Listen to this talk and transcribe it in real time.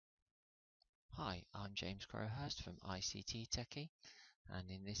Hi, I'm James Crowhurst from ICT Techie,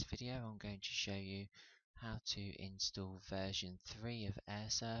 and in this video I'm going to show you how to install version 3 of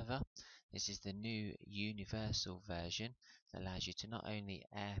Airserver. This is the new universal version that allows you to not only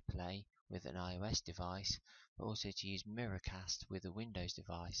AirPlay with an iOS device, but also to use Miracast with a Windows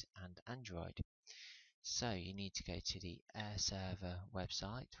device and Android. So you need to go to the Airserver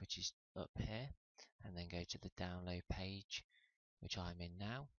website, which is up here, and then go to the download page, which I'm in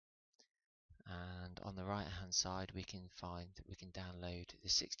now. And on the right hand side we can download the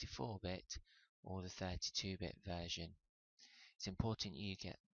 64-bit or the 32-bit version. It's important you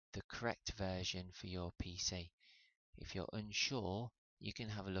get the correct version for your PC. If you're unsure, you can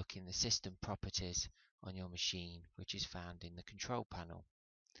have a look in the system properties on your machine, which is found in the control panel.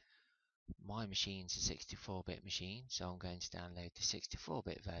 My machine's a 64-bit machine, so I'm going to download the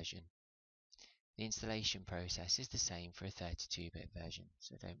 64-bit version. The installation process is the same for a 32-bit version,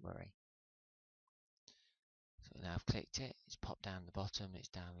 so don't worry. So now I've clicked it, it's popped down the bottom, it's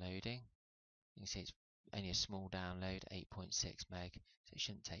downloading. You can see it's only a small download, 8.6 meg, so it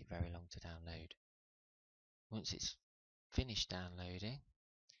shouldn't take very long to download. Once it's finished downloading,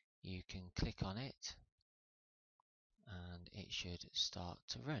 you can click on it and it should start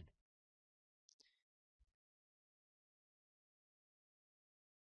to run.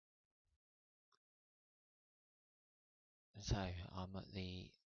 So I'm at the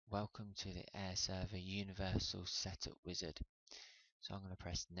Welcome to the Airserver Universal Setup Wizard. So I'm going to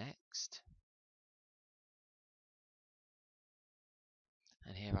press Next.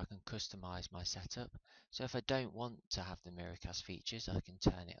 And here I can customize my setup. So if I don't want to have the Miracast features, I can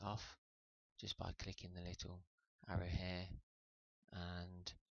turn it off just by clicking the little arrow here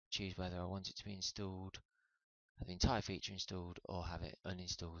and choose whether I want it to be installed, have the entire feature installed, or have it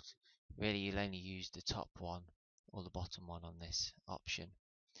uninstalled. Really, you'll only use the top one or the bottom one on this option.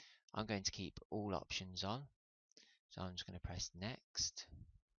 I'm going to keep all options on, so I'm just going to press Next.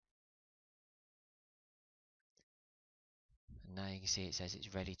 And now you can see it says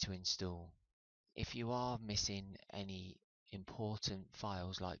it's ready to install. If you are missing any important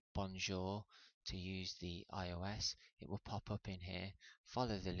files like Bonjour to use the iOS, it will pop up in here.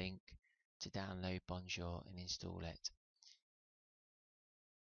 Follow the link to download Bonjour and install it.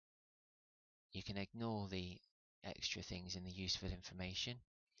 You can ignore the extra things in the useful information.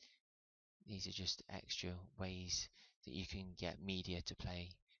 These are just extra ways that you can get media to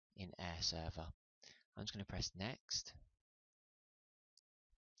play in Airserver. I'm just going to press Next.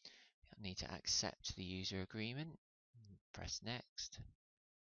 I need to accept the user agreement. Press Next.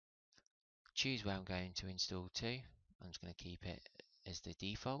 Choose where I'm going to install to. I'm just going to keep it as the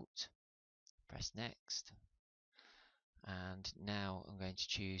default. Press Next. And now I'm going to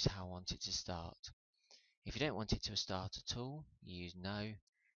choose how I want it to start. If you don't want it to start at all, you use No.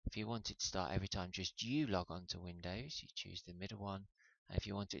 If you want it to start every time just you log on to Windows, you choose the middle one. And if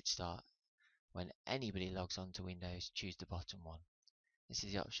you want it to start when anybody logs on to Windows, choose the bottom one. This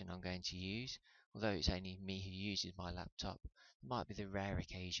is the option I'm going to use. Although it's only me who uses my laptop, there might be the rare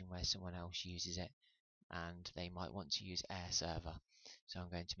occasion where someone else uses it and they might want to use Airserver. So I'm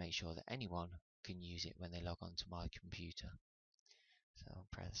going to make sure that anyone can use it when they log on to my computer. So I'll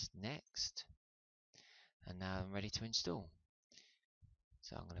press Next. And now I'm ready to install.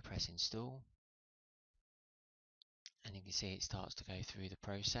 So I'm going to press Install. And you can see it starts to go through the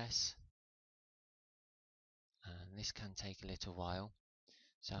process. And this can take a little while.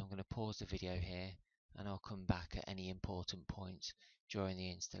 So I'm going to pause the video here and I'll come back at any important points during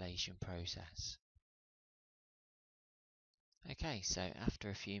the installation process. Okay, so after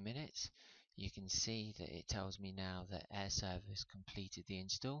a few minutes you can see that it tells me now that Airserver has completed the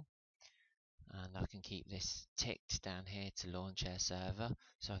install, and I can keep this ticked down here to launch Airserver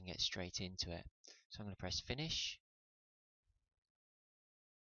so I can get straight into it. So I'm going to press Finish,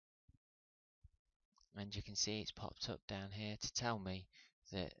 and you can see it's popped up down here to tell me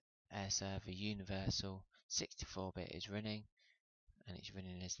that Airserver Universal 64-bit is running, and it's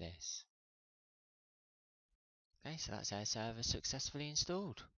running as this. Okay, so that's Airserver successfully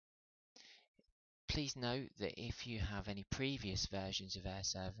installed. Please note that if you have any previous versions of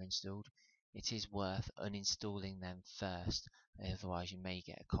Airserver installed, it is worth uninstalling them first, otherwise you may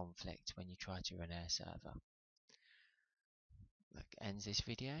get a conflict when you try to run Airserver. That ends this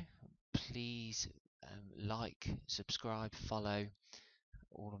video. Please like, subscribe, follow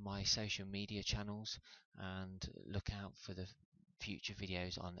all of my social media channels, and look out for the future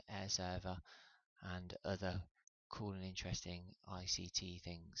videos on Airserver and other cool and interesting ICT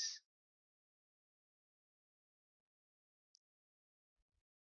things.